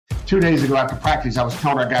2 days ago after practice, I was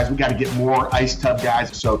telling our guys we got to get more ice tub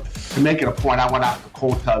guys. So to make it a point, I went out to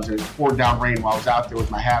cold tubs and it poured down rain while I was out there with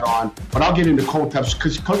my hat on. But I'll get into cold tubs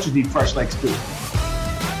because coaches need fresh legs too.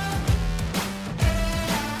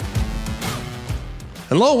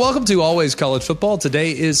 Hello, welcome to Always College Football.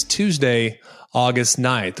 Today is Tuesday, August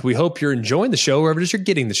 9th. We hope you're enjoying the show wherever it is you're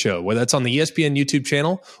getting the show, whether that's on the ESPN YouTube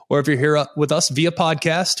channel or if you're here with us via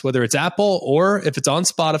podcast, whether it's Apple or if it's on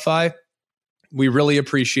Spotify. We really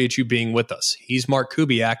appreciate you being with us. He's Mark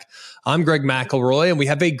Kubiak. I'm Greg McElroy, and we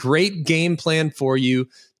have a great game plan for you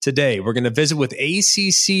today. We're going to visit with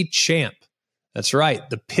ACC champ. That's right.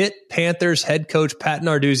 The Pitt Panthers head coach Pat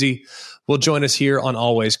Narduzzi will join us here on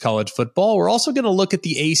Always College Football. We're also going to look at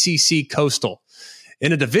the ACC Coastal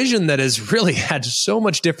in a division that has really had so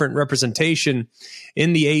much different representation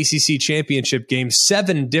in the ACC championship game.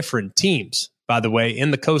 7 different teams, by the way,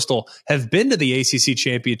 in the Coastal have been to the ACC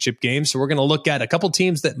championship game. So we're going to look at a couple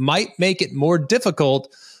teams that might make it more difficult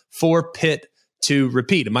for Pitt to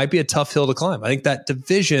repeat. It might be a tough hill to climb. I think that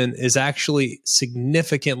division is actually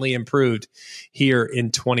significantly improved here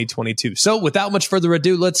in 2022. So without much further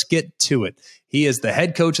ado, let's get to it. He is the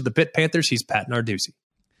head coach of the Pitt Panthers. He's Pat Narduzzi.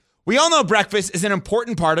 We all know breakfast is an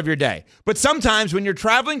important part of your day, but sometimes when you're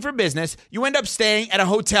traveling for business, you end up staying at a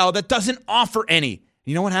hotel that doesn't offer any.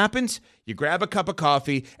 You know what happens? You grab a cup of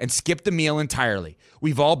coffee and skip the meal entirely.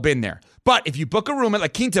 We've all been there. But if you book a room at La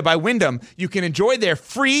Quinta by Wyndham, you can enjoy their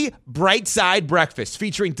free Bright Side breakfast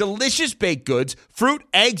featuring delicious baked goods, fruit,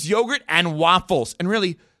 eggs, yogurt, and waffles. And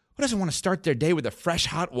really, who doesn't want to start their day with a fresh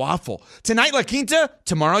hot waffle? Tonight, La Quinta,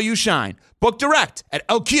 tomorrow you shine. Book direct at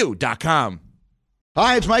lq.com.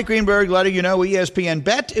 Hi, it's Mike Greenberg letting you know ESPN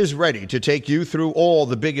Bet is ready to take you through all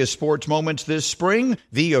the biggest sports moments this spring.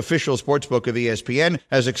 The official sportsbook of ESPN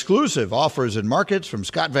has exclusive offers and markets from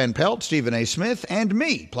Scott Van Pelt, Stephen A. Smith, and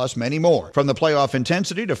me, plus many more. From the playoff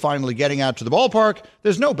intensity to finally getting out to the ballpark,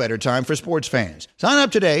 there's no better time for sports fans. Sign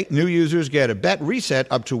up today. New users get a bet reset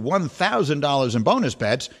up to $1,000 in bonus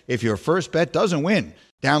bets if your first bet doesn't win.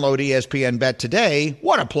 Download ESPN Bet today.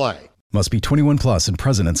 What a play. Must be 21 plus and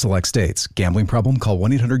present in select states. Gambling problem? Call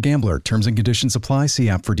 1-800-GAMBLER. Terms and conditions apply. See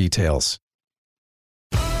app for details.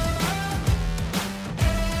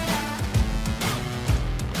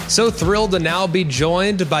 So thrilled to now be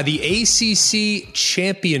joined by the ACC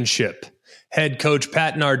Championship head coach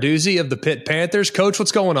Pat Narduzzi of the Pitt Panthers. Coach,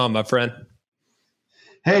 what's going on, my friend?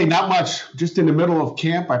 Hey, not much. Just in the middle of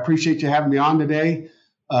camp. I appreciate you having me on today.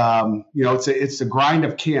 It's the grind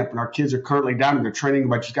of camp, and our kids are currently down in their training.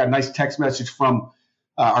 But just got a nice text message from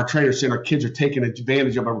our trainer saying our kids are taking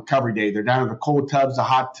advantage of a recovery day. They're down in the cold tubs, the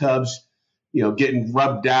hot tubs, getting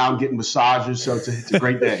rubbed down, getting massages. So it's a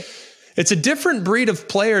great day. It's a different breed of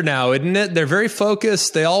player now, isn't it? They're very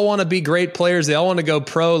focused. They all want to be great players. They all want to go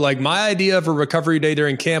pro. Like my idea of a recovery day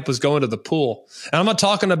during camp was going to the pool. And I'm not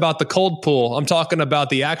talking about the cold pool. I'm talking about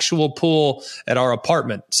the actual pool at our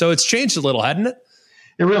apartment. So it's changed a little, hadn't it?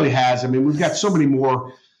 It really has. I mean, we've got so many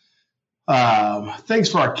more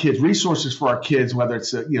things for our kids, resources for our kids, whether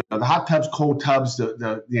it's the hot tubs, cold tubs,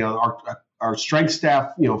 our strength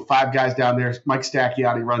staff, 5 guys down there. Mike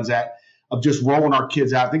Stacchiotti runs that, of just rolling our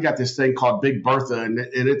kids out. They got this thing called Big Bertha, and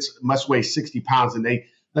it must weigh 60 pounds, and they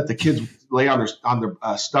let the kids lay on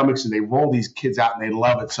their stomachs, and they roll these kids out, and they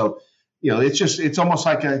love it. So, it's almost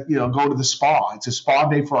like go to the spa. It's a spa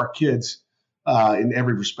day for our kids in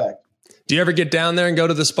every respect. Do you ever get down there and go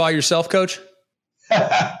to the spa yourself, Coach?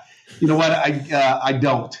 You know what? I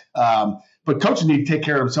don't. But coaches need to take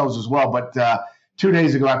care of themselves as well. But 2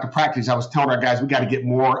 days ago after practice, I was telling our guys we got to get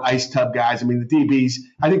more ice tub guys. I mean, the DBs.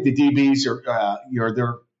 I think the DBs are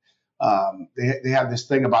they have this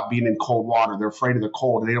thing about being in cold water. They're afraid of the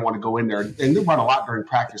cold and they don't want to go in there. And they run a lot during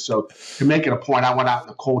practice. So to make it a point, I went out in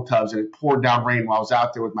the cold tubs and it poured down rain while I was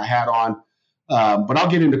out there with my hat on. But I'll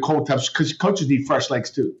get into cold tubs because coaches need fresh legs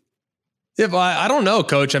too. Yeah, but I don't know,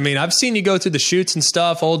 Coach. I mean, I've seen you go through the shoots and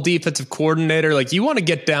stuff, old defensive coordinator. Like, you want to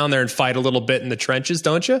get down there and fight a little bit in the trenches,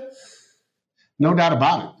 don't you? No doubt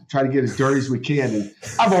about it. Try to get as dirty as we can. And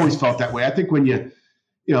I've always felt that way. I think when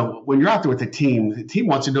when you're out there with the team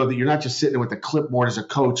wants to know that you're not just sitting there with a clipboard as a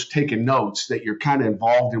coach taking notes, that you're kind of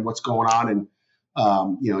involved in what's going on. And,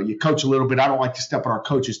 you coach a little bit. I don't like to step on our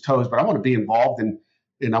coaches' toes, but I want to be involved and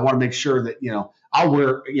I want to make sure that, I'll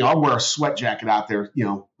wear a sweat jacket out there,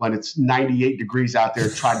 when it's 98 degrees out there,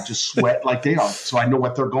 try to just sweat like they are. So I know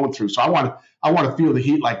what they're going through. So I want to feel the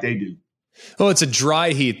heat like they do. Oh, it's a dry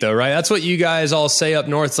heat though, right? That's what you guys all say up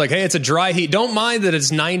north. It's like, hey, it's a dry heat. Don't mind that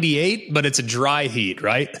it's 98, but it's a dry heat,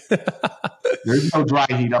 right? There's no dry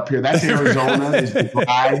heat up here. That's Arizona. It's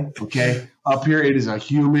dry. Okay. Up here, it is a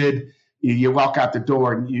humid. You walk out the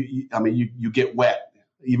door and you get wet.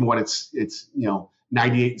 even when it's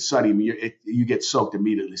 98 and sunny. I mean, you get soaked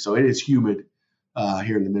immediately. So it is humid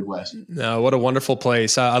here in the Midwest. No, what a wonderful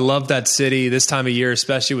place. I love that city this time of year,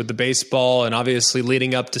 especially with the baseball and obviously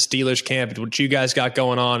leading up to Steelers camp, what you guys got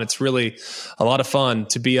going on. It's really a lot of fun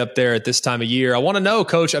to be up there at this time of year. I want to know,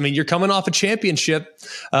 Coach, I mean, you're coming off a championship.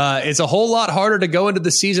 It's a whole lot harder to go into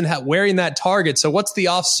the season wearing that target. So what's the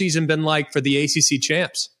off season been like for the ACC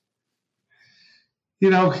champs?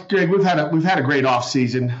 Greg, we've had a great off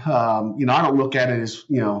season. I don't look at it as,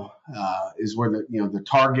 is where the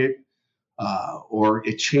target, or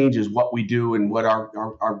it changes what we do and what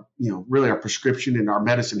our really our prescription and our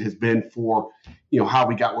medicine has been for, how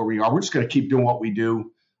we got where we are. We're just going to keep doing what we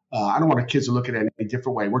do. I don't want our kids to look at it any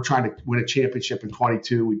different way. We're trying to win a championship in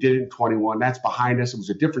 22. We did it in 21. That's behind us. It was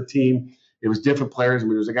a different team. It was different players. I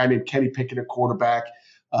mean, there was a guy named Kenny Pickett at quarterback.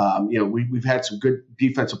 We've had some good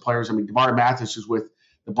defensive players. I mean, Damari Mathis is with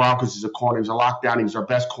the Broncos as a corner. He was a lockdown. He was our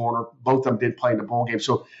best corner. Both of them did play in the bowl game.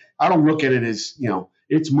 So I don't look at it as,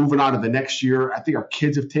 it's moving on to the next year. I think our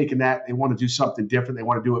kids have taken that. They want to do something different. They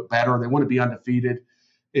want to do it better. They want to be undefeated.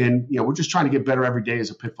 And, we're just trying to get better every day as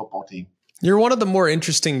a Pitt football team. You're one of the more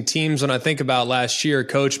interesting teams when I think about last year,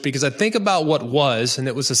 Coach, because I think about what was, and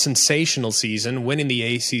it was a sensational season, winning the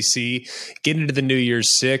ACC, getting to the New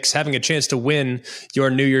Year's Six, having a chance to win your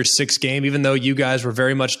New Year's Six game, even though you guys were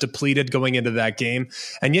very much depleted going into that game.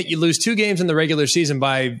 And yet you lose 2 games in the regular season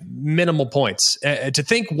by minimal points. To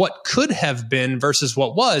think what could have been versus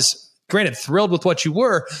what was, granted, thrilled with what you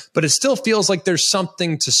were, but it still feels like there's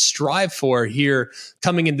something to strive for here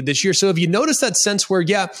coming into this year. So have you noticed that sense where,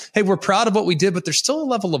 hey, we're proud of what we did, but there's still a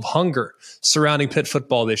level of hunger surrounding Pitt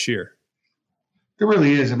football this year? There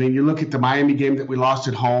really is. I mean, you look at the Miami game that we lost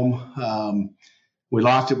at home. We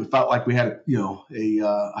lost it. We felt like we had,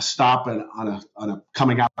 a stop on a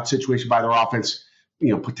coming out situation by their offense,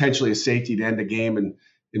 potentially a safety to end the game and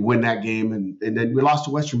win that game. And then we lost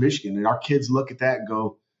to Western Michigan. And our kids look at that and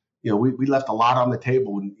go, we left a lot on the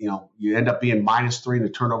table, and, you end up being -3 in the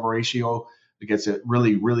turnover ratio against a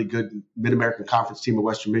really, really good Mid-American Conference team of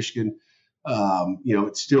Western Michigan.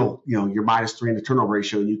 It's still, you're -3 in the turnover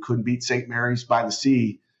ratio, and you couldn't beat St. Mary's by the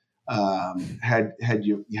Sea had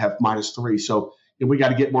you have -3. So we got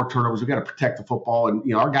to get more turnovers. We got to protect the football.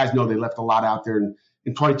 And, our guys know they left a lot out there, and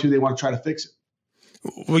in 22, they want to try to fix it.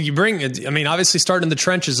 Well, obviously starting in the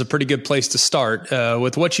trenches is a pretty good place to start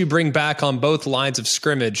with what you bring back on both lines of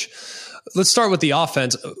scrimmage. Let's start with the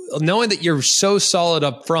offense. Knowing that you're so solid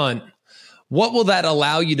up front, what will that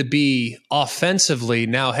allow you to be offensively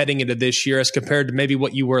now heading into this year as compared to maybe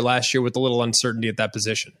what you were last year with a little uncertainty at that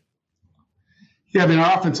position? Yeah,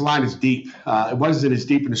 our offensive line is deep. It wasn't as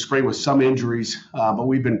deep in the spring with some injuries, but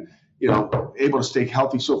we've been able to stay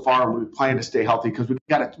healthy so far, and we plan to stay healthy because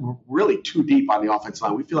we're really too deep on the offensive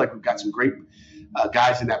line. We feel like we've got some great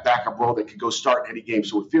guys in that backup role that could go start in any game.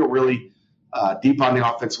 So we feel really deep on the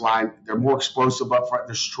offensive line. They're more explosive up front.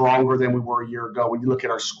 They're stronger than we were a year ago. When you look at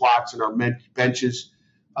our squats and our benches,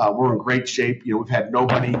 we're in great shape. We've had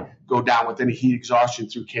nobody go down with any heat exhaustion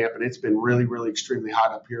through camp, and it's been really, really extremely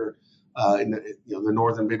hot up here in the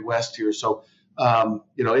northern Midwest here. So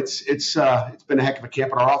it's been a heck of a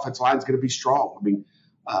camp, and our offensive line is going to be strong.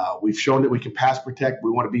 We've shown that we can pass protect.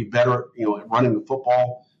 We want to be better, at running the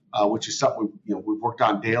football, which is something we've worked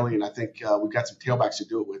on daily, and I think we've got some tailbacks to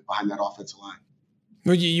do it with behind that offensive line.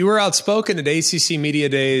 Well, you were outspoken at ACC Media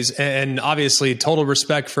Days, and obviously total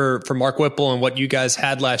respect for Mark Whipple and what you guys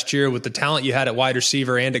had last year with the talent you had at wide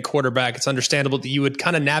receiver and at quarterback. It's understandable that you would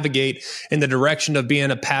kind of navigate in the direction of being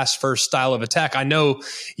a pass-first style of attack. I know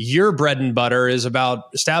your bread and butter is about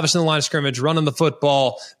establishing the line of scrimmage, running the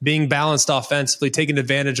football, being balanced offensively, taking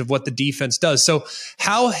advantage of what the defense does. So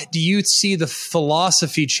how do you see the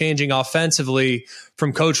philosophy changing offensively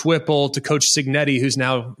from Coach Whipple to Coach Signetti, who's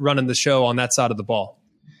now running the show on that side of the ball?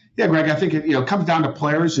 Yeah, Greg, I think it comes down to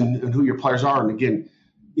players and who your players are. And again,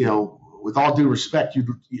 with all due respect,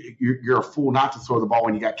 you're a fool not to throw the ball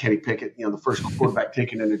when you got Kenny Pickett, the first quarterback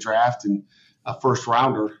taken in the draft and a first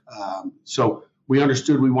rounder. So we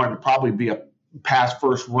understood we wanted to probably be a pass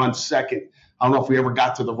first, run second. I don't know if we ever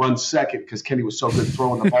got to the run second because Kenny was so good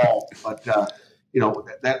throwing the ball, but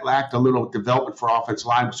that lacked a little development for offensive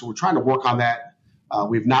line. So we're trying to work on that.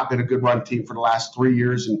 We've not been a good run team for the last 3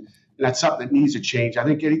 years, and that's something that needs to change. I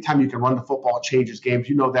think anytime you can run the football, it changes games.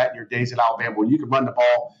 You know that in your days at Alabama. When you can run the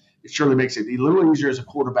ball, it surely makes it a little easier as a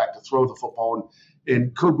quarterback to throw the football.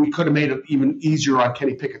 And we could have made it even easier on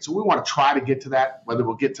Kenny Pickett. So we want to try to get to that, whether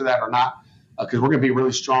we'll get to that or not, because we're going to be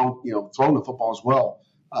really strong, throwing the football as well.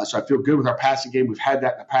 So I feel good with our passing game. We've had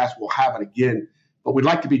that in the past. We'll have it again. But we'd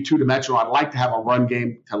like to be two-dimensional. I'd like to have a run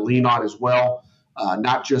game to lean on as well.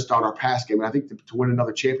 not just on our pass game. And I think to win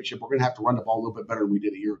another championship, we're going to have to run the ball a little bit better than we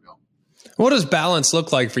did a year ago. What does balance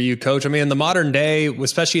look like for you, Coach? I mean, in the modern day,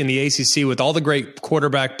 especially in the ACC, with all the great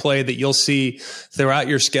quarterback play that you'll see throughout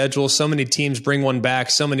your schedule, so many teams bring one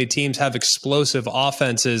back, so many teams have explosive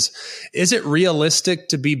offenses. Is it realistic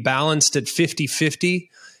to be balanced at 50-50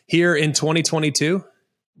 here in 2022?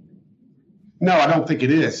 No, I don't think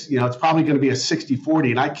it is. It's probably going to be a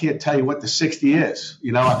 60-40, and I can't tell you what the 60 is.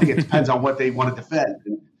 I think it depends on what they want to defend.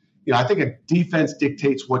 And, I think a defense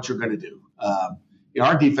dictates what you're going to do.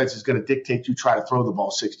 Our defense is going to dictate you try to throw the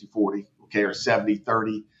ball 60-40, okay, or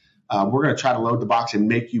 70-30. We're going to try to load the box and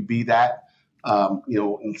make you be that,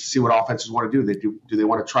 and see what offenses want to do. Do they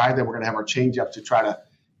want to try? Then we're going to have our change-ups to try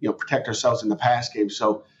to, protect ourselves in the pass game.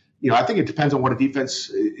 So, I think it depends on what a defense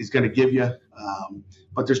is going to give you.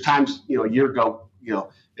 But there's times, a year ago,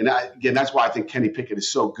 and again, that's why I think Kenny Pickett is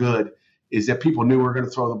so good, is that people knew we were going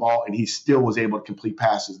to throw the ball, and he still was able to complete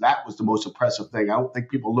passes. That was the most impressive thing. I don't think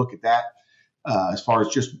people look at that. As far as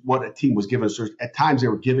just what a team was giving us. At times they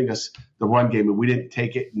were giving us the run game and we didn't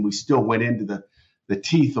take it, and we still went into the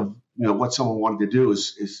teeth of what someone wanted to do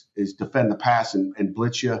is defend the pass and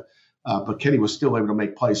blitz you. But Kenny was still able to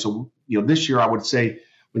make plays. So this year I would say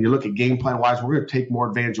when you look at game plan wise, we're going to take more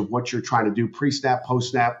advantage of what you're trying to do pre-snap,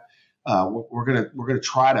 post-snap. We're going to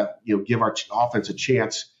try to give our offense a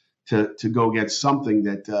chance to go against something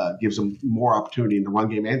that gives them more opportunity in the run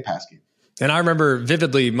game and pass game. And I remember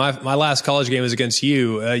vividly, my last college game was against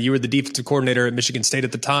you. You were the defensive coordinator at Michigan State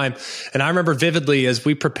at the time. And I remember vividly as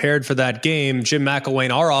we prepared for that game, Jim McElroy,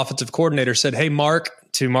 our offensive coordinator, said, "Hey, Mark,"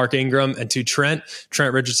 to Mark Ingram and to Trent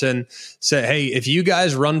Richardson, said, "Hey, if you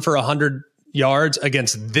guys run for 100 yards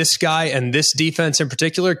against this guy and this defense in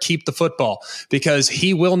particular, keep the football because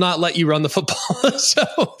he will not let you run the football."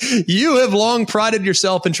 So you have long prided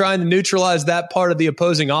yourself in trying to neutralize that part of the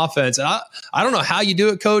opposing offense. And I don't know how you do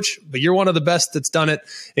it, Coach, but you're one of the best that's done it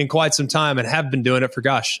in quite some time and have been doing it for,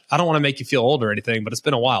 gosh, I don't want to make you feel old or anything, but it's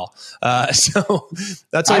been a while. So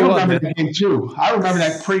that's all I remember the game too. I remember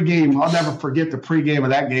that pregame. I'll never forget the pregame of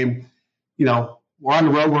that game. We're on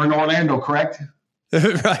the road. We're in Orlando, correct?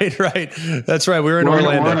 Right. That's right. We were in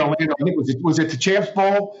Orlando. We're in Orlando. I think was it the Champs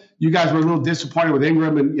Bowl? You guys were a little disappointed with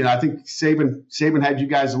Ingram, and I think Saban had you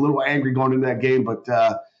guys a little angry going into that game. But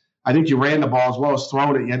I think you ran the ball as well as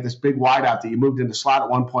throwing it. You had this big wide out that you moved into slot at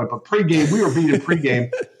one point. But pregame, we were beating pregame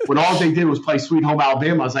when all they did was play Sweet Home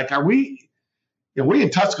Alabama. I was like, are we in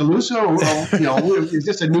Tuscaloosa, or is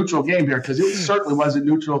this a neutral game here? Because it certainly wasn't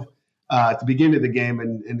neutral at the beginning of the game,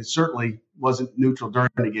 and it certainly wasn't neutral during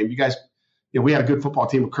the game. You guys. We had a good football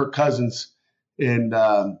team with Kirk Cousins, and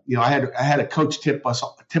I had a coach tip us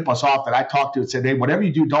off that I talked to and said, "Hey, whatever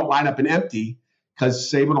you do, don't line up an empty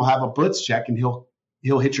because Saban will have a blitz check and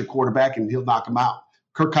he'll hit your quarterback and he'll knock him out."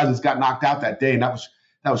 Kirk Cousins got knocked out that day, and that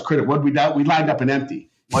was critical. What we did, we lined up an empty.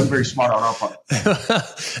 Wasn't very smart on our part.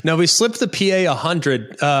 No, we slipped the PA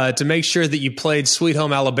 100 to make sure that you played Sweet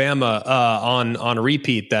Home Alabama on a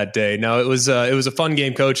repeat that day. No, it was a fun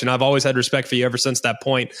game, Coach, and I've always had respect for you ever since that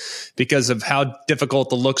point because of how difficult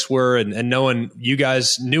the looks were and knowing you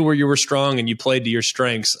guys knew where you were strong and you played to your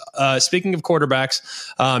strengths. Speaking of quarterbacks,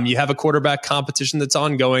 you have a quarterback competition that's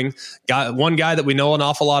ongoing. Got one guy that we know an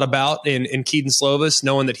awful lot about in Keaton Slovis,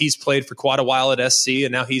 knowing that he's played for quite a while at SC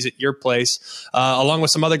and now he's at your place, along with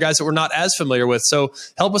some other guys that we're not as familiar with. So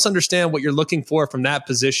help us understand what you're looking for from that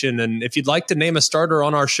position. And if you'd like to name a starter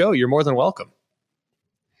on our show, you're more than welcome.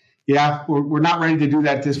 Yeah, we're not ready to do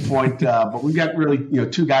that at this point, but we've got really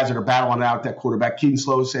two guys that are battling out that quarterback. Keaton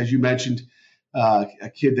Slovis, as you mentioned,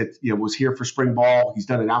 a kid that was here for spring ball. He's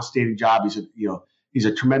done an outstanding job. He's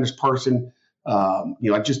a tremendous person.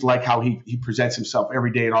 I just like how he presents himself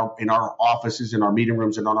every day in our offices, in our meeting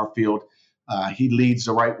rooms, and on our field. He leads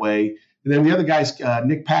the right way. And then the other guy's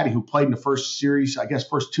Nick Patty, who played in the first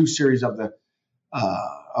two series of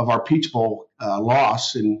our Peach Bowl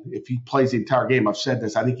loss. And if he plays the entire game, I've said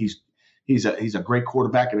this, I think he's a great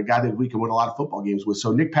quarterback and a guy that we can win a lot of football games with.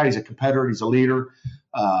 So Nick Patty's a competitor. He's a leader.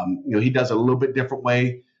 He does it a little bit different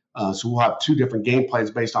way. So we'll have two different game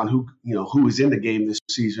plans based on who is in the game this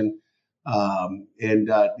season.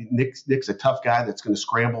 Nick's a tough guy that's going to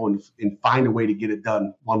scramble and find a way to get it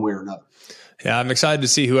done one way or another. Yeah, I'm excited to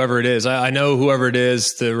see whoever it is. I know whoever it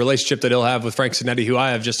is, the relationship that he'll have with Frank Sinetti, who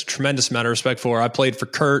I have just a tremendous amount of respect for. I played for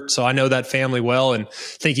Kurt, so I know that family well and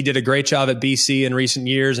think he did a great job at BC in recent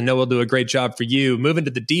years and know he'll do a great job for you. Moving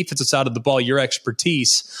to the defensive side of the ball, your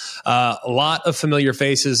expertise, a lot of familiar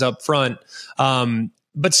faces up front.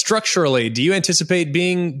 But structurally, do you anticipate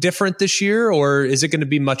being different this year, or is it going to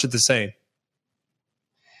be much of the same?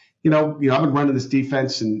 I've been running this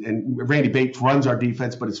defense, and Randy Bates runs our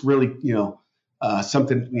defense, but it's really,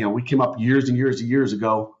 something, we came up years and years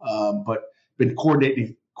ago, but been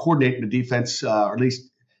coordinating the defense, or at least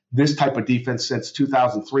this type of defense, since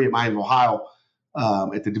 2003 at Miami, Ohio,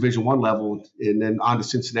 at the Division I level, and then on to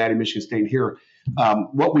Cincinnati, Michigan State, and here.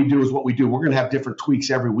 What we do is what we do. We're going to have different tweaks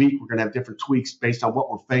every week. We're going to have different tweaks based on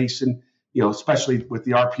what we're facing, especially with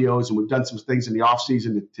the RPOs. And we've done some things in the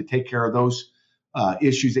offseason to take care of those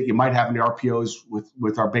issues that you might have in the RPOs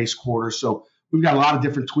with our base quarter. So we've got a lot of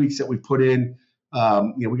different tweaks that we put in.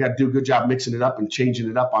 We got to do a good job mixing it up and changing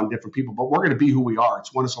it up on different people. But we're going to be who we are.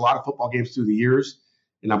 It's won us a lot of football games through the years.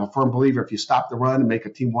 And I'm a firm believer if you stop the run and make a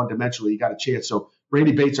team one-dimensional, you got a chance. So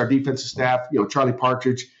Randy Bates, our defensive staff, Charlie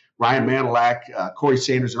Partridge, Ryan Manilak, Corey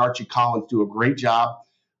Sanders, and Archie Collins do a great job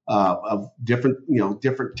of different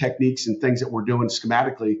techniques and things that we're doing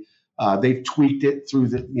schematically. They've tweaked it through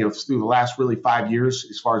the last really 5 years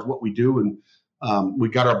as far as what we do, and we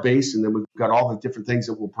got our base, and then we've got all the different things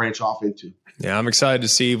that we'll branch off into. Yeah, I'm excited to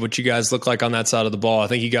see what you guys look like on that side of the ball. I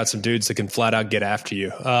think you got some dudes that can flat out get after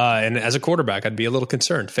you. And as a quarterback, I'd be a little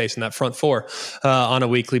concerned facing that front four on a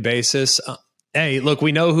weekly basis. Hey, look,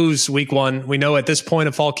 we know who's week one. We know at this point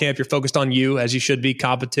of fall camp, you're focused on you, as you should be,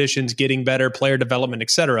 competitions, getting better, player development,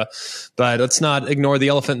 etc. But let's not ignore the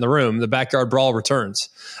elephant in the room. The backyard brawl returns.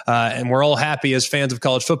 And we're all happy as fans of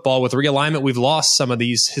college football. With realignment, we've lost some of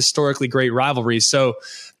these historically great rivalries. So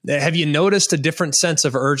have you noticed a different sense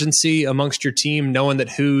of urgency amongst your team, knowing that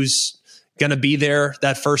who's going to be there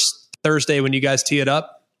that first Thursday when you guys tee it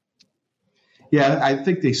up? Yeah, I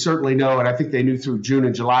think they certainly know, and I think they knew through June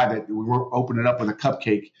and July that we were opening up with a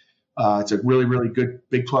cupcake. It's a really, really good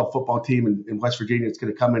Big 12 football team in West Virginia. It's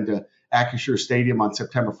going to come into Acrisure Stadium on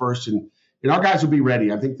September 1st, and our guys will be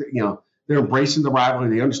ready. I think that they're embracing the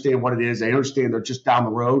rivalry. They understand what it is. They understand they're just down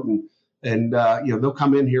the road, and they'll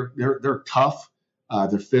come in here. They're tough.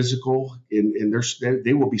 They're physical, and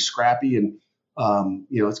they will be scrappy, and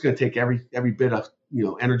it's going to take every bit of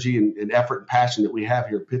energy and effort and passion that we have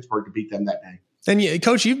here at Pittsburgh to beat them that day. And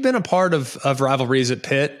Coach, you've been a part of rivalries at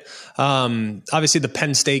Pitt. Obviously, the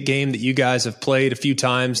Penn State game that you guys have played a few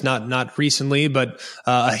times, not recently, but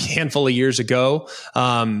a handful of years ago.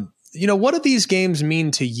 What do these games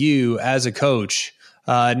mean to you as a coach,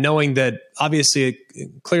 knowing that obviously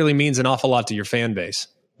it clearly means an awful lot to your fan base?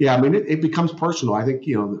 Yeah, I mean, it becomes personal. I think,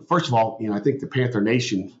 first of all, I think the Panther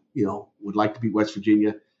Nation, would like to beat West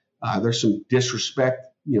Virginia. There's some disrespect,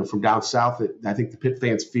 from down south that I think the Pitt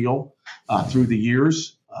fans feel through the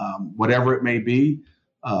years, whatever it may be,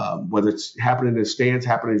 whether it's happening in the stands,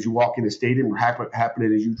 happening as you walk in the stadium, or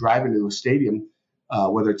happening as you drive into the stadium,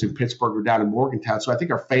 whether it's in Pittsburgh or down in Morgantown. So I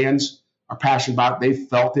think our fans are passionate about it. They've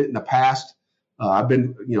felt it in the past. I've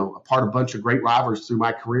been, a part of a bunch of great rivalries through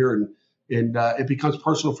my career, and it becomes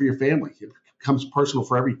personal for your family. It becomes personal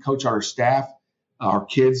for every coach on our staff. Our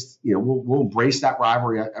kids, we'll embrace that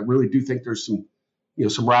rivalry. I really do think there's some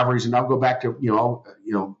rivalries, and I'll go back to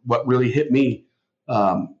what really hit me,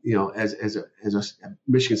 as a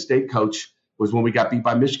Michigan State coach was when we got beat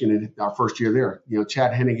by Michigan in our first year there.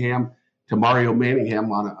 Chad Henningham to Mario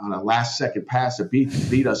Manningham on a last second pass that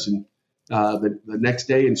beat us, and the next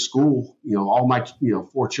day in school, all my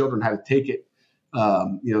 4 children had to take it,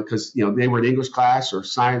 because they were in English class or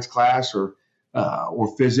science class or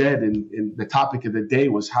phys ed, and the topic of the day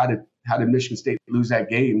was how did Michigan State lose that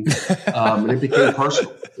game, and it became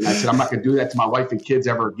personal. And I said, I'm not going to do that to my wife and kids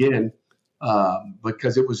ever again,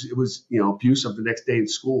 because it was abusive the next day in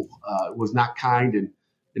school. It was not kind,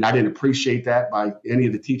 and I didn't appreciate that by any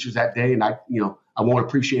of the teachers that day, and I won't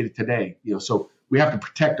appreciate it today. So we have to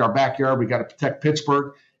protect our backyard. We got to protect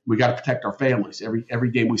Pittsburgh. We got to protect our families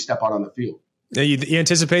every game we step out on the field. Now, you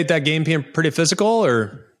anticipate that game being pretty physical,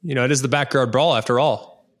 or it is the backyard brawl after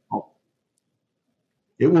all?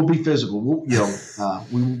 It will be physical.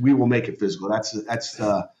 We will make it physical. That's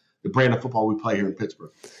the brand of football we play here in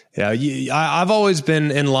Pittsburgh. Yeah, I've always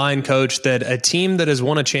been in line, Coach, that a team that has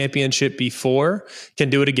won a championship before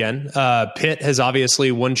can do it again. Pitt has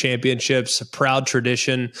obviously won championships, a proud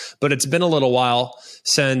tradition, but it's been a little while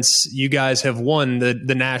since you guys have won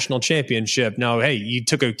the national championship. Now, hey, you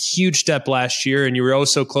took a huge step last year, and you were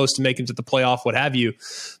so close to making it to the playoff, what have you.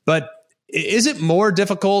 But is it more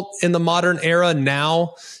difficult in the modern era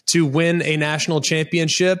now to win a national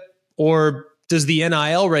championship, or does the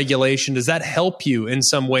NIL regulation, does that help you in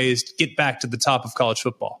some ways get back to the top of college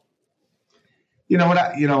football?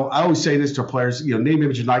 I always say this to our players, name,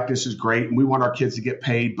 image, and likeness is great, and we want our kids to get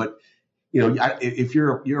paid. But, if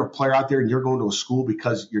you're a player out there and you're going to a school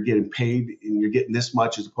because you're getting paid and you're getting this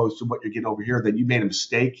much as opposed to what you're getting over here, then you made a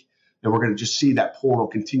mistake, and we're going to just see that portal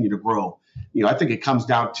continue to grow. I think it comes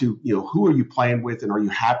down to, who are you playing with, and are you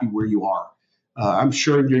happy where you are? I'm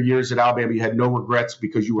sure in your years at Alabama, you had no regrets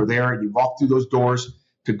because you were there and you walked through those doors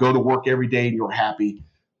to go to work every day and you're happy.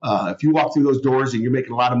 If you walk through those doors and you're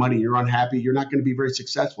making a lot of money and you're unhappy, you're not going to be very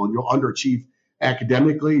successful, and you'll underachieve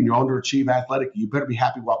academically and you'll underachieve athletically. You better be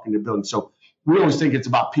happy walking in the building. So we always think it's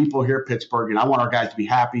about people here at Pittsburgh, and I want our guys to be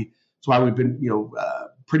happy. That's why we've been,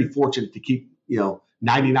 pretty fortunate to keep,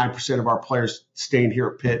 99% of our players staying here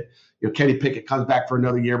at Pitt. Kenny Pickett comes back for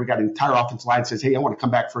another year. We got an entire offensive line that says, hey, I want to come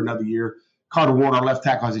back for another year. Carter Warren, our left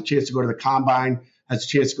tackle, has a chance to go to the combine, has a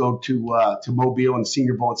chance to go to Mobile and the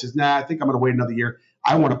Senior Bowl, and says, I think I'm going to wait another year.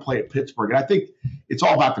 I want to play at Pittsburgh. And I think it's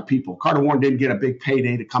all about the people. Carter Warren didn't get a big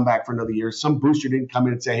payday to come back for another year. Some booster didn't come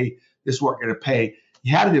in and say, hey, this is what we're going to pay. He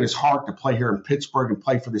had it in his heart to play here in Pittsburgh and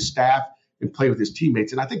play for the staff and play with his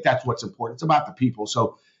teammates. And I think that's what's important. It's about the people.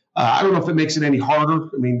 So I don't know if it makes it any harder.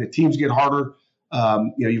 I mean, the teams get harder.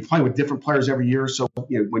 You're playing with different players every year. So,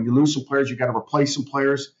 when you lose some players, you got to replace some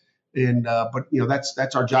players. And but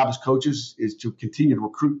that's our job as coaches, is to continue to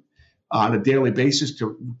recruit on a daily basis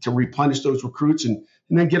to replenish those recruits and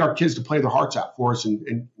then get our kids to play their hearts out for us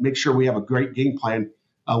and make sure we have a great game plan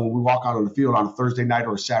when we walk out on the field on a Thursday night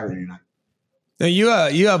or a Saturday night. Now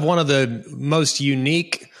you have one of the most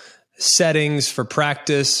unique settings for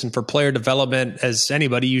practice and for player development as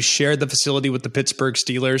anybody. You shared the facility with the Pittsburgh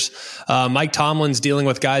Steelers. Mike Tomlin's dealing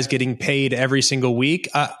with guys getting paid every single week.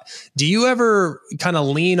 Do you ever kind of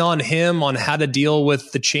lean on him on how to deal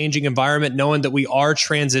with the changing environment, knowing that we are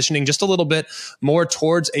transitioning just a little bit more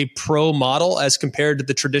towards a pro model as compared to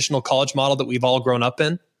the traditional college model that we've all grown up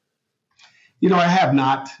in? I have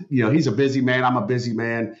not. He's a busy man. I'm a busy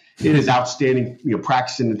man. It is outstanding,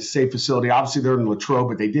 practicing in the same facility. Obviously, they're in Latrobe,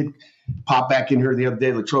 but they did pop back in here the other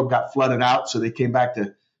day. Latrobe got flooded out, so they came back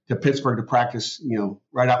to Pittsburgh to practice,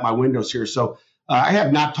 right out my windows here. So I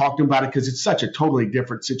have not talked to him about it because it's such a totally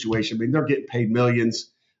different situation. I mean, they're getting paid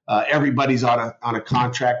millions. Everybody's on a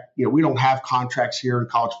contract. We don't have contracts here in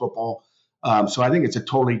college football. So I think it's a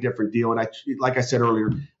totally different deal. And like I said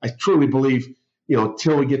earlier, I truly believe,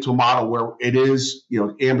 until we get to a model where it is,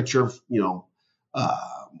 amateur,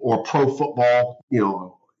 or pro football,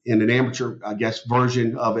 in an amateur, I guess,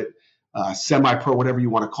 version of it, semi-pro, whatever you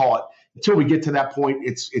want to call it. Until we get to that point,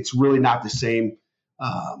 it's really not the same.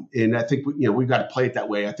 And I think, we've got to play it that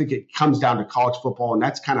way. I think it comes down to college football, and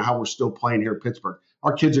that's kind of how we're still playing here in Pittsburgh.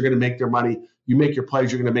 Our kids are going to make their money. You make your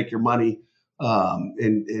plays, you're going to make your money.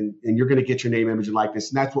 And you're going to get your name, image, and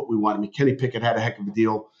likeness. And that's what we want. I mean, Kenny Pickett had a heck of a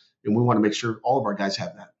deal, and we want to make sure all of our guys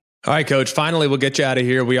have that. All right, Coach, finally, we'll get you out of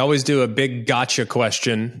here. We always do a big gotcha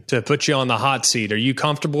question to put you on the hot seat. Are you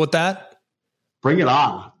comfortable with that? Bring it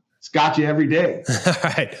on. It's gotcha every day. All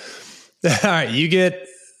right.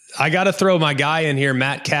 I got to throw my guy in here,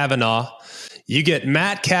 Matt Cavanaugh. You get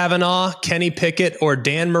Matt Cavanaugh, Kenny Pickett, or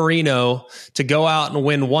Dan Marino to go out and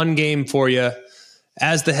win one game for you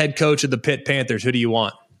as the head coach of the Pitt Panthers. Who do you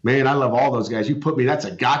want? Man, I love all those guys. That's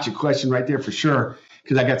a gotcha question right there for sure,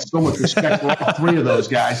 because I got so much respect for all three of those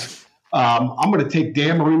guys. I'm going to take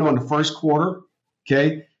Dan Marino in the first quarter.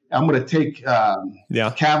 Okay. I'm going to take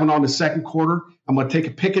Cavanaugh in the second quarter. I'm going to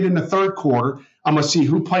take a Pickett in the third quarter. I'm going to see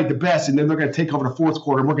who played the best, and then they're going to take over the fourth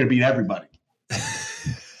quarter, and we're going to beat everybody.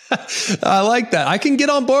 I like that. I can get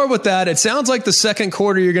on board with that. It sounds like the second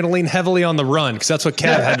quarter you're going to lean heavily on the run, because that's what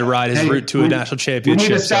Cav had to ride his route to a national championship. We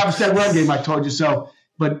need to establish that run game, I told you so.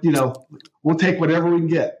 But, we'll take whatever we can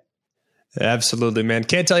get. Absolutely, man.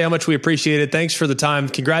 Can't tell you how much we appreciate it. Thanks for the time.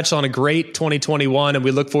 Congrats on a great 2021, and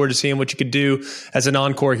we look forward to seeing what you can do as an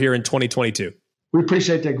encore here in 2022. We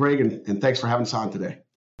appreciate that, Greg, and thanks for having us on today.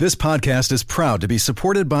 This podcast is proud to be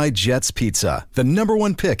supported by Jets Pizza, the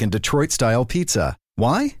 #1 pick in Detroit-style pizza.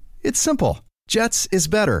 Why? It's simple. Jets is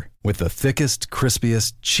better. With the thickest,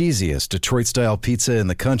 crispiest, cheesiest Detroit-style pizza in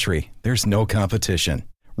the country, there's no competition.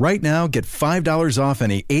 Right now, get $5 off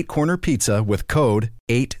any 8-corner pizza with code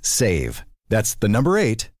 8SAVE. That's the number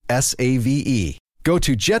 8, SAVE. Go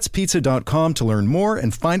to jetspizza.com to learn more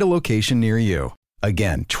and find a location near you.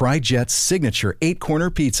 Again, try Jet's signature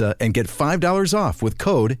 8-corner pizza and get $5 off with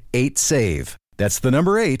code 8SAVE. That's the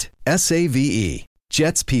number 8, SAVE.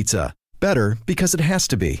 Jet's Pizza. Better because it has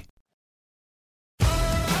to be.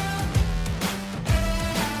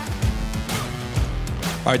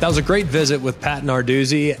 All right, that was a great visit with Pat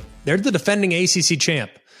Narduzzi. They're the defending ACC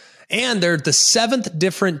champ, and they're the 7th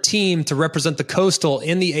different team to represent the Coastal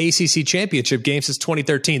in the ACC championship game since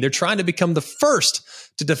 2013. They're trying to become the first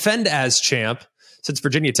to defend as champ since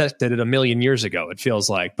Virginia Tech did it a million years ago, it feels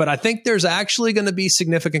like. But I think there's actually going to be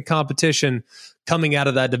significant competition coming out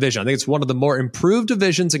of that division. I think it's one of the more improved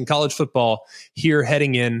divisions in college football here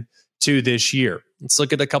heading in to this year. Let's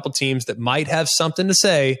look at a couple teams that might have something to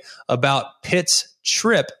say about Pitt's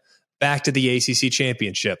trip back to the ACC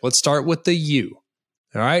championship. Let's start with the U.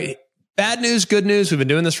 All right. Bad news, good news. We've been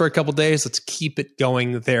doing this for a couple days. Let's keep it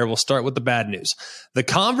going there. We'll start with the bad news. The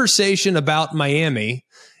conversation about Miami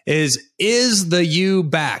is the U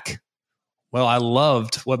back? Well, I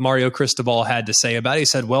loved what Mario Cristobal had to say about it. He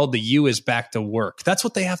said, well, the U is back to work. That's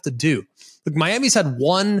what they have to do. Look, Miami's had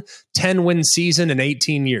one 10-win season in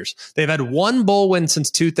 18 years. They've had one bowl win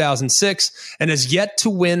since 2006 and has yet to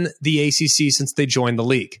win the ACC since they joined the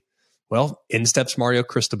league. Well, in steps Mario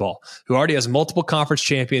Cristobal, who already has multiple conference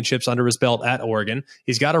championships under his belt at Oregon.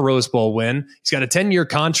 He's got a Rose Bowl win. He's got a 10-year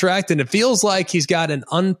contract, and it feels like he's got an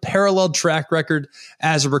unparalleled track record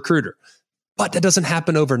as a recruiter. But that doesn't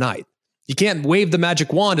happen overnight. You can't wave the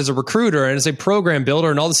magic wand as a recruiter and as a program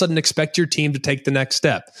builder and all of a sudden expect your team to take the next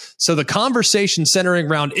step. So the conversation centering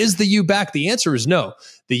around, is the U back? The answer is no.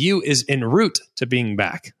 The U is en route to being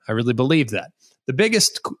back. I really believe that.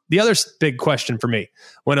 The other big question for me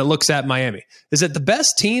when it looks at Miami is that the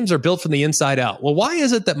best teams are built from the inside out. Well, why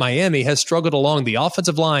is it that Miami has struggled along the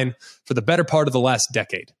offensive line for the better part of the last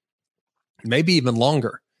decade? Maybe even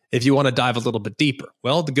longer if you want to dive a little bit deeper.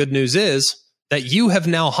 Well, the good news is that you have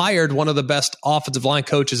now hired one of the best offensive line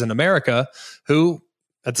coaches in America who,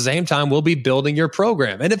 at the same time, will be building your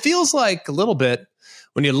program. And it feels like a little bit,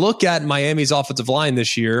 when you look at Miami's offensive line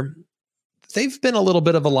this year, they've been a little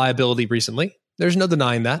bit of a liability recently. There's no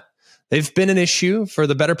denying that. They've been an issue for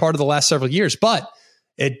the better part of the last several years, but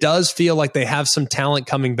it does feel like they have some talent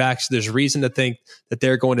coming back. So there's reason to think that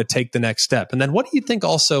they're going to take the next step. And then what do you think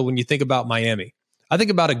also when you think about Miami? I think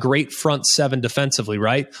about a great front seven defensively,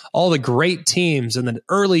 right? All the great teams in the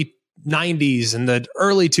early 90s and the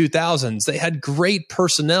early 2000s, they had great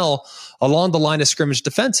personnel along the line of scrimmage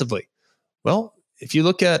defensively. Well, if you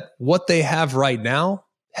look at what they have right now,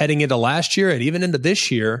 heading into last year and even into this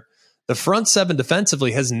year, the front seven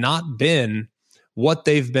defensively has not been what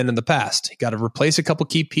they've been in the past. You got to replace a couple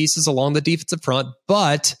key pieces along the defensive front.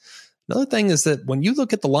 But another thing is that when you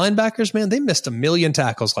look at the linebackers, man, they missed 1 million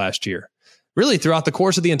tackles last year. Really, throughout the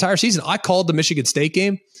course of the entire season. I called the Michigan State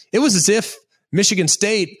game. It was as if Michigan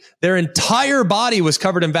State, their entire body was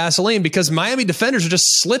covered in Vaseline because Miami defenders are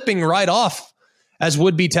just slipping right off as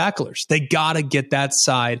would-be tacklers. They got to get that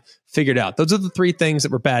side figured out. Those are the three things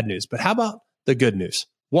that were bad news. But how about the good news?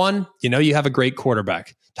 One, you have a great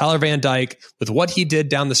quarterback. Tyler Van Dyke, with what he did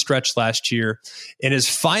down the stretch last year, in his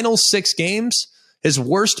final 6 games, his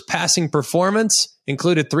worst passing performance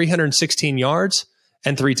included 316 yards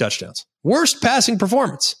and 3 touchdowns. Worst passing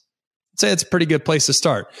performance. I'd say it's a pretty good place to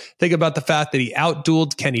start. Think about the fact that he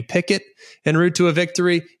outdueled Kenny Pickett en route to a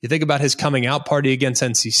victory. You think about his coming out party against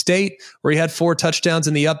NC State, where he had 4 touchdowns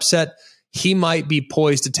in the upset. He might be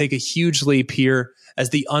poised to take a huge leap here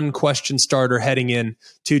as the unquestioned starter heading in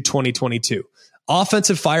to 2022.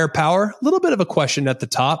 Offensive firepower, a little bit of a question at the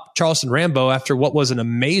top. Charleston Rambo, after what was an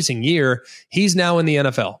amazing year, he's now in the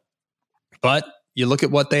NFL. But you look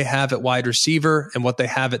at what they have at wide receiver and what they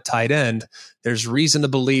have at tight end, there's reason to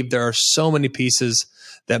believe there are so many pieces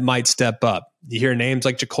that might step up. You hear names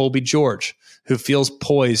like Jacoby George, who feels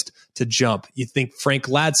poised to jump. You think Frank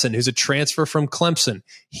Ladson, who's a transfer from Clemson,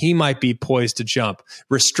 he might be poised to jump.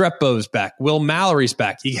 Restrepo's back. Will Mallory's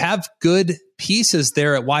back. You have good pieces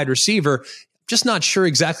there at wide receiver. Just not sure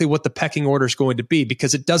exactly what the pecking order is going to be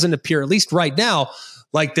because it doesn't appear, at least right now,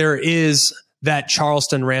 like there is that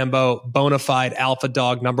Charleston Rambo bona fide alpha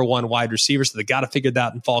dog number 1 wide receiver. So they got to figure that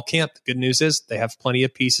out in fall camp. The good news is they have plenty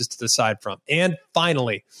of pieces to decide from. And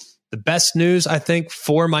finally, the best news, I think,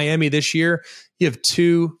 for Miami this year, you have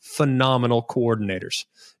 2 phenomenal coordinators.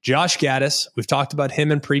 Josh Gaddis, we've talked about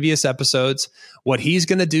him in previous episodes, what he's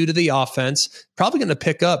going to do to the offense, probably going to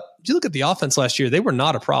pick up. If you look at the offense last year, they were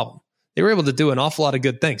not a problem. They were able to do an awful lot of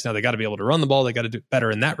good things. Now, they got to be able to run the ball. They got to do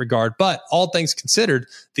better in that regard. But all things considered,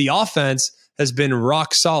 the offense has been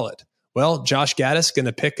rock solid. Well, Josh Gaddis going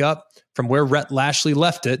to pick up from where Rhett Lashley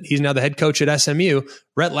left it. He's now the head coach at SMU.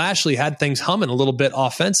 Rhett Lashley had things humming a little bit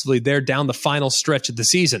offensively there down the final stretch of the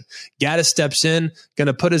season. Gaddis steps in, going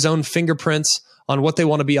to put his own fingerprints on what they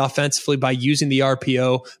want to be offensively by using the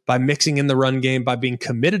RPO, by mixing in the run game, by being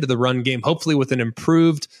committed to the run game, hopefully with an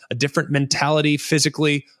improved, a different mentality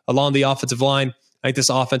physically along the offensive line. I think this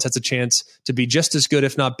offense has a chance to be just as good,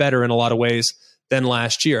 if not better, in a lot of ways than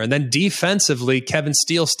last year. And then defensively, Kevin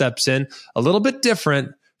Steele steps in, a little bit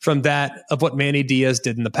different from that of what Manny Diaz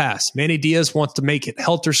did in the past. Manny Diaz wants to make it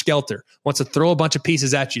helter-skelter, wants to throw a bunch of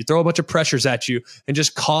pieces at you, throw a bunch of pressures at you, and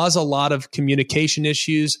just cause a lot of communication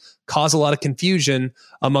issues, cause a lot of confusion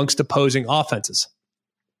amongst opposing offenses.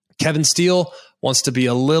 Kevin Steele wants to be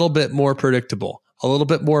a little bit more predictable, a little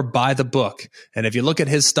bit more by the book. And if you look at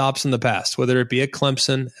his stops in the past, whether it be at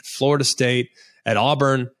Clemson, at Florida State, at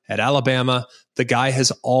Auburn, at Alabama. The guy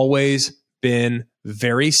has always been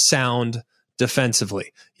very sound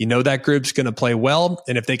defensively. You know that group's going to play well,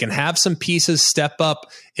 and if they can have some pieces step up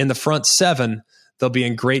in the front seven, they'll be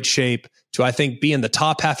in great shape to, I think, be in the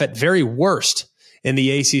top half at very worst in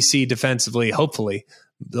the ACC defensively. Hopefully,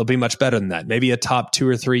 they'll be much better than that. Maybe a top 2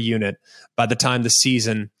 or 3 unit by the time the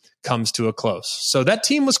season comes to a close. So that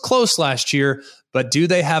team was close last year, but do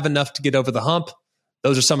they have enough to get over the hump?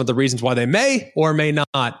 Those are some of the reasons why they may or may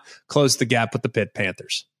not close the gap with the Pitt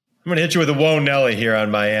Panthers. I'm going to hit you with a whoa Nelly here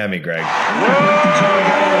on Miami, Greg. Whoa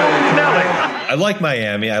Nelly. I like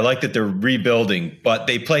Miami. I like that they're rebuilding, but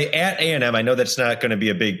they play at A&M. I know that's not going to be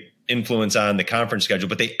a big influence on the conference schedule,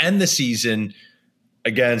 but they end the season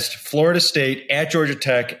against Florida State, at Georgia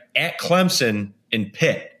Tech, at Clemson, and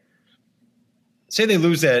Pitt. Say they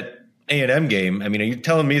lose that A&M game. I mean, are you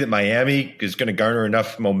telling me that Miami is going to garner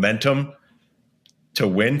enough momentum to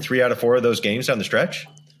win 3 out of 4 of those games down the stretch?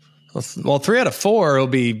 Well, 3 out of 4 will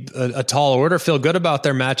be a tall order. Feel good about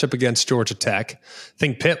their matchup against Georgia Tech. I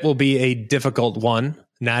think Pitt will be a difficult one,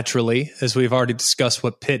 naturally, as we've already discussed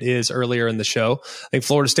what Pitt is earlier in the show. I think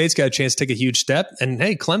Florida State's got a chance to take a huge step. And,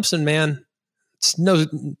 hey, Clemson, man, it's a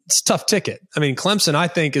tough ticket. I mean, Clemson, I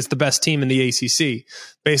think, is the best team in the ACC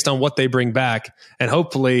based on what they bring back, and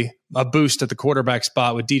hopefully a boost at the quarterback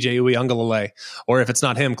spot with DJ Uiagalelei, or if it's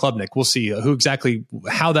not him, Klubnik. We'll see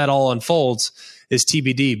how that all unfolds is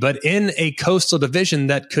TBD. But in a coastal division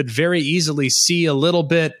that could very easily see a little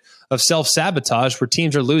bit of self-sabotage where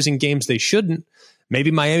teams are losing games they shouldn't, maybe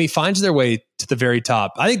Miami finds their way to the very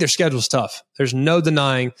top. I think their schedule's tough. There's no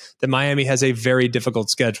denying that Miami has a very difficult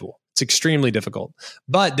schedule. It's extremely difficult.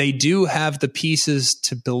 But they do have the pieces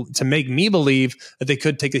to make me believe that they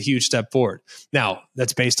could take a huge step forward. Now,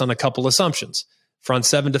 that's based on a couple assumptions. Front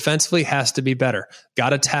seven defensively has to be better.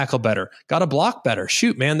 Got to tackle better. Got to block better.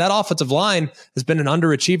 Shoot, man, that offensive line has been an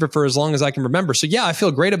underachiever for as long as I can remember. So, yeah, I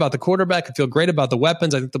feel great about the quarterback. I feel great about the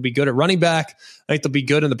weapons. I think they'll be good at running back. I think they'll be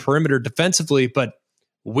good in the perimeter defensively. But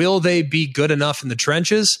will they be good enough in the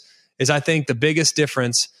trenches is, I think, the biggest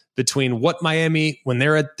difference between what Miami, when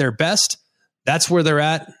they're at their best, that's where they're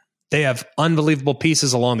at. They have unbelievable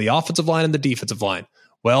pieces along the offensive line and the defensive line.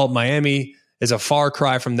 Well, Miami is a far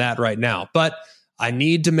cry from that right now. But I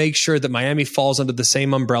need to make sure that Miami falls under the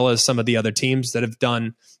same umbrella as some of the other teams that have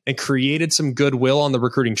done and created some goodwill on the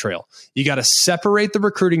recruiting trail. You got to separate the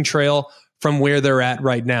recruiting trail from where they're at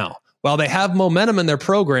right now. While they have momentum in their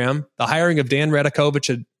program, the hiring of Dan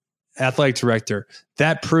Radakovich, athletic director,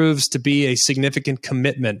 that proves to be a significant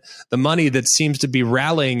commitment. The money that seems to be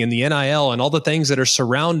rallying in the NIL and all the things that are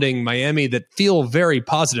surrounding Miami that feel very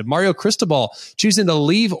positive. Mario Cristobal choosing to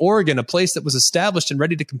leave Oregon, a place that was established and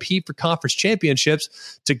ready to compete for conference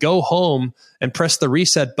championships, to go home and press the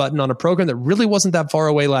reset button on a program that really wasn't that far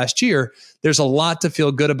away last year. There's a lot to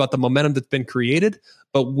feel good about the momentum that's been created,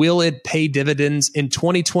 but will it pay dividends in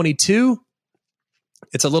 2022?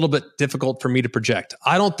 It's a little bit difficult for me to project.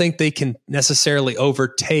 I don't think they can necessarily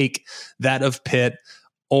overtake that of Pitt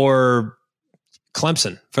or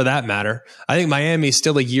Clemson, for that matter. I think Miami is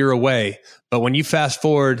still a year away. But when you fast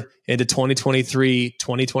forward into 2023,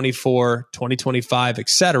 2024, 2025, et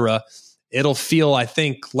cetera, it'll feel, I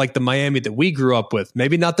think, like the Miami that we grew up with.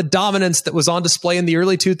 Maybe not the dominance that was on display in the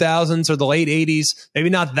early 2000s or the late 80s. Maybe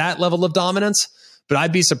not that level of dominance. But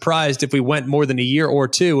I'd be surprised if we went more than a year or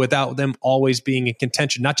two without them always being in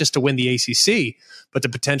contention, not just to win the ACC, but to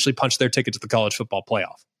potentially punch their ticket to the college football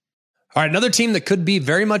playoff. All right, another team that could be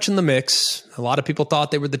very much in the mix. A lot of people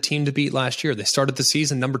thought they were the team to beat last year. They started the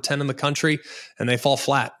season number 10 in the country, and they fall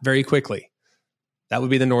flat very quickly. That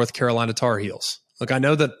would be the North Carolina Tar Heels. Look, I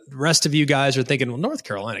know that the rest of you guys are thinking, well, North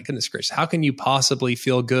Carolina, goodness gracious, how can you possibly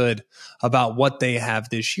feel good about what they have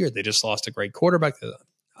this year? They just lost a great quarterback.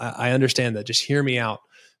 I understand that. Just hear me out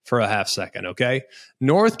for a half second, okay?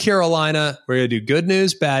 North Carolina, we're going to do good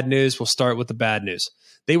news, bad news. We'll start with the bad news.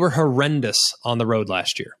 They were horrendous on the road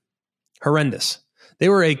last year. Horrendous. They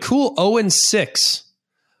were a cool 0-6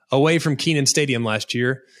 away from Kenan Stadium last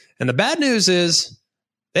year. And the bad news is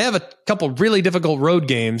they have a couple really difficult road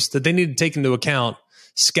games that they need to take into account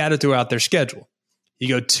scattered throughout their schedule. You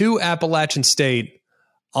go to Appalachian State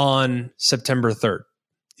on September 3rd.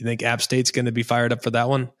 You think App State's going to be fired up for that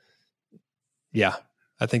one? Yeah,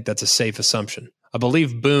 I think that's a safe assumption. I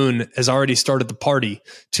believe Boone has already started the party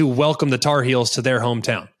to welcome the Tar Heels to their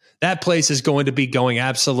hometown. That place is going to be going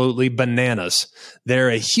absolutely bananas. They're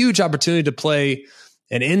a huge opportunity to play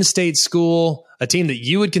an in-state school, a team that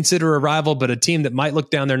you would consider a rival, but a team that might look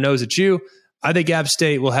down their nose at you. I think App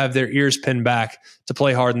State will have their ears pinned back to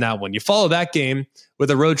play hard in that one. You follow that game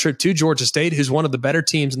with a road trip to Georgia State, who's one of the better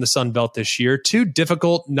teams in the Sun Belt this year. 2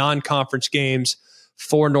 difficult non-conference games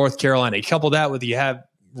for North Carolina. You couple that with you have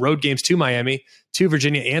road games to Miami, to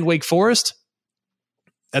Virginia, and Wake Forest.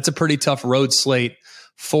 That's a pretty tough road slate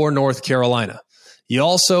for North Carolina. You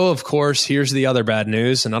also, of course, here's the other bad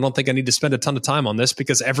news, and I don't think I need to spend a ton of time on this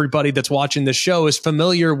because everybody that's watching this show is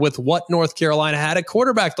familiar with what North Carolina had at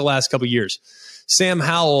quarterback the last couple of years. Sam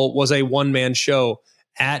Howell was a one-man show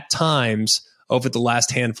at times over the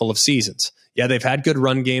last handful of seasons. Yeah, they've had good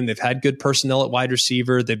run game. They've had good personnel at wide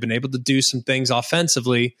receiver. They've been able to do some things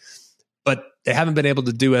offensively, but they haven't been able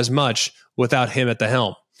to do as much without him at the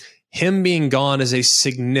helm. Him being gone is a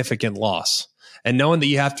significant loss. And knowing that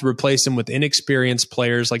you have to replace him with inexperienced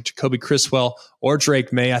players like Jacoby Criswell or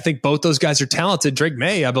Drake May, I think both those guys are talented. Drake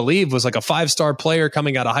May, I believe, was like a 5-star player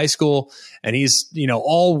coming out of high school, and he's,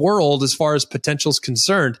 all world as far as potential is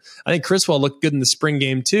concerned. I think Criswell looked good in the spring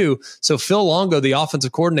game too. So Phil Longo, the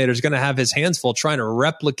offensive coordinator, is going to have his hands full trying to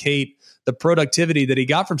replicate the productivity that he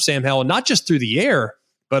got from Sam Howell, not just through the air,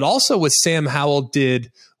 but also what Sam Howell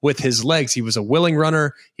did with his legs. He was a willing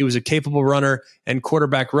runner. He was a capable runner, and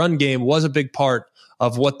quarterback run game was a big part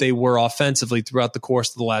of what they were offensively throughout the course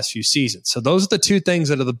of the last few seasons. So those are the 2 things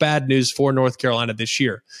that are the bad news for North Carolina this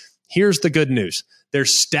year. Here's the good news. They're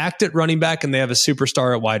stacked at running back, and they have a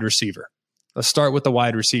superstar at wide receiver. Let's start with the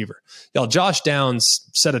wide receiver. Josh Downs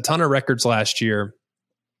set a ton of records last year,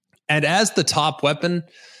 and as the top weapon,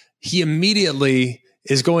 he immediately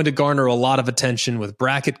is going to garner a lot of attention with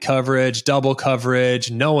bracket coverage, double coverage,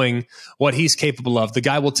 knowing what he's capable of. The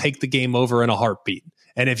guy will take the game over in a heartbeat.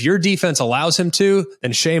 And if your defense allows him to,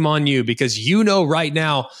 then shame on you, because right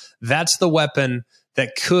now that's the weapon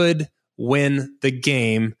that could win the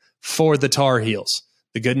game for the Tar Heels.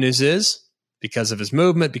 The good news is, because of his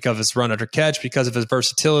movement, because of his run under catch, because of his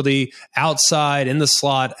versatility outside, in the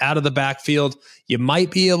slot, out of the backfield, you might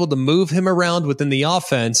be able to move him around within the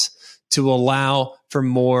offense to allow for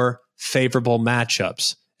more favorable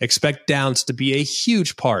matchups. Expect Downs to be a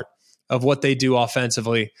huge part of what they do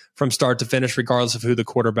offensively from start to finish, regardless of who the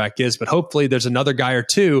quarterback is. But hopefully there's another guy or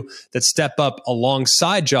two that step up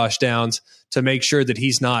alongside Josh Downs to make sure that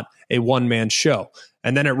he's not a one-man show.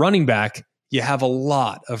 And then at running back, you have a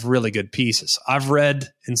lot of really good pieces. I've read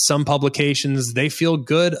in some publications they feel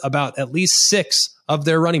good about at least 6 of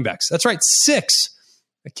their running backs. That's right, 6.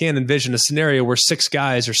 I can't envision a scenario where 6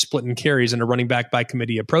 guys are splitting carries in a running back by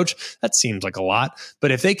committee approach. That seems like a lot.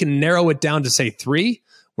 But if they can narrow it down to, say, 3,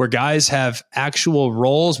 where guys have actual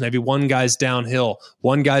roles, maybe one guy's downhill,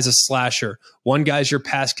 one guy's a slasher, one guy's your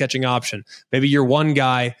pass catching option. Maybe your one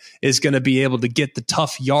guy is going to be able to get the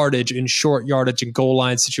tough yardage in short yardage and goal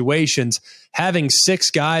line situations. Having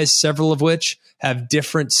 6 guys, several of which have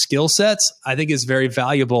different skill sets, I think is very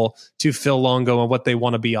valuable to Phil Longo and what they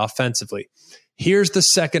want to be offensively. Here's the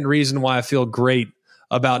second reason why I feel great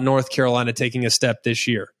about North Carolina taking a step this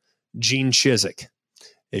year. Gene Chizik.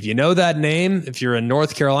 If you know that name, if you're a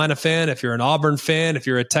North Carolina fan, if you're an Auburn fan, if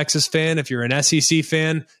you're a Texas fan, if you're an SEC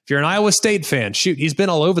fan, if you're an Iowa State fan, shoot, he's been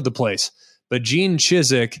all over the place. But Gene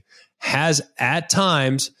Chizik has at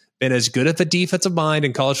times been as good of a defensive mind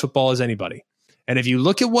in college football as anybody. And if you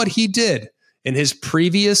look at what he did in his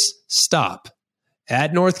previous stop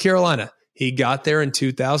at North Carolina, he got there in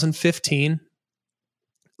 2015.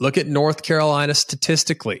 Look at North Carolina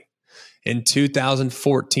statistically in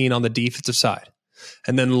 2014 on the defensive side.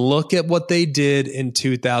 And then look at what they did in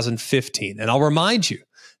 2015. And I'll remind you,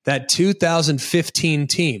 that 2015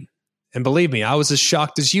 team, and believe me, I was as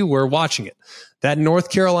shocked as you were watching it, that North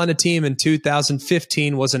Carolina team in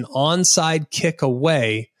 2015 was an onside kick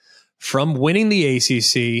away from winning the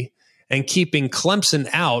ACC and keeping Clemson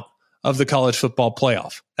out of the college football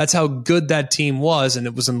playoff. That's how good that team was, and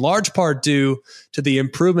it was in large part due to the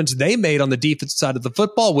improvements they made on the defensive side of the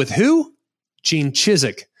football with who? Gene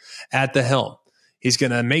Chizik at the helm. He's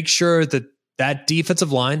going to make sure that that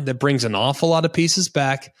defensive line that brings an awful lot of pieces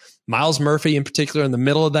back, Miles Murphy in particular in the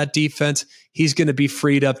middle of that defense, he's going to be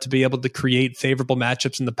freed up to be able to create favorable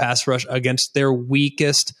matchups in the pass rush against their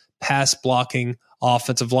weakest pass blocking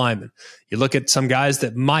offensive linemen. You look at some guys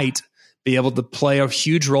that might be able to play a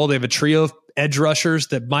huge role. They have a trio of edge rushers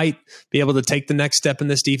that might be able to take the next step in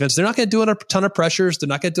this defense. They're not going to do a ton of pressures. They're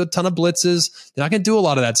not going to do a ton of blitzes. They're not going to do a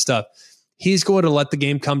lot of that stuff. He's going to let the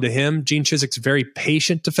game come to him. Gene Chizik's very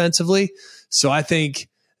patient defensively. So I think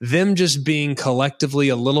them just being collectively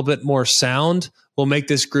a little bit more sound will make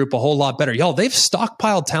this group a whole lot better. Y'all, they've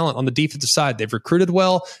stockpiled talent on the defensive side. They've recruited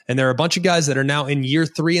well, and there are a bunch of guys that are now in year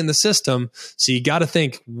 3 in the system. So you got to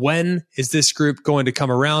think, when is this group going to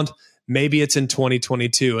come around? maybe it's in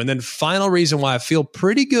 2022. And then final reason why I feel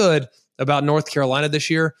pretty good about North Carolina this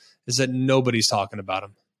year is that nobody's talking about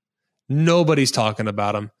them. Nobody's talking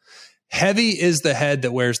about them. Heavy is the head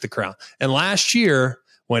that wears the crown. And last year,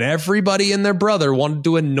 when everybody and their brother wanted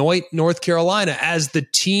to anoint North Carolina as the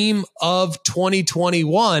team of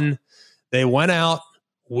 2021, they went out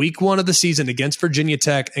week 1 of the season against Virginia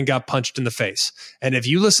Tech and got punched in the face. And if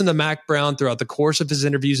you listen to Mac Brown throughout the course of his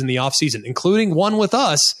interviews in the offseason, including one with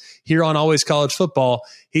us here on Always College Football,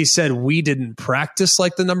 he said, we didn't practice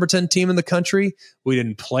like the number 10 team in the country. We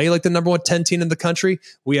didn't play like the number 10 team in the country.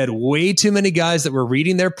 We had way too many guys that were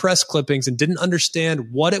reading their press clippings and didn't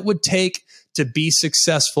understand what it would take to be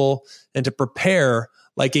successful and to prepare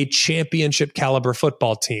like a championship caliber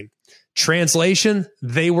football team. Translation,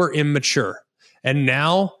 they were immature. And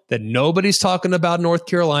now that nobody's talking about North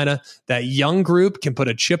Carolina, that young group can put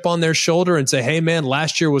a chip on their shoulder and say, hey, man,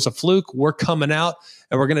 last year was a fluke. We're coming out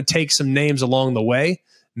and we're going to take some names along the way.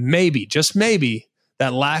 Maybe, just maybe,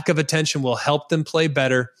 that lack of attention will help them play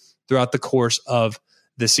better throughout the course of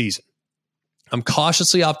the season. I'm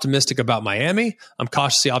cautiously optimistic about Miami. I'm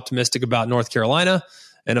cautiously optimistic about North Carolina.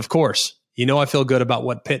 And of course, I feel good about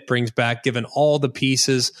what Pitt brings back, given all the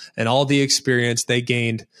pieces and all the experience they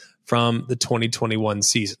gained from the 2021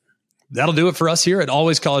 season. That'll do it for us here at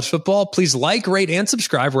Always College Football. Please like, rate, and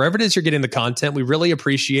subscribe wherever it is you're getting the content. We really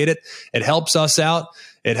appreciate it. It helps us out.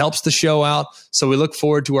 It helps the show out. So we look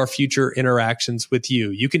forward to our future interactions with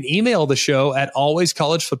you. You can email the show at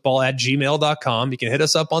alwayscollegefootball@gmail.com. You can hit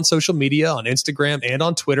us up on social media, on Instagram and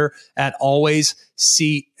on Twitter at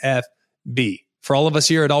alwayscfb. For all of us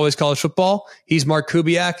here at Always College Football, he's Mark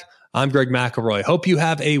Kubiak. I'm Greg McElroy. Hope you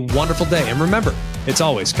have a wonderful day. And remember, it's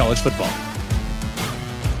always college football.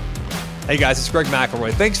 Hey guys, it's Greg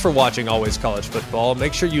McElroy. Thanks for watching Always College Football.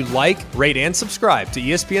 Make sure you like, rate, and subscribe to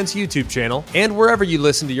ESPN's YouTube channel and wherever you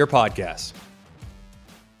listen to your podcasts.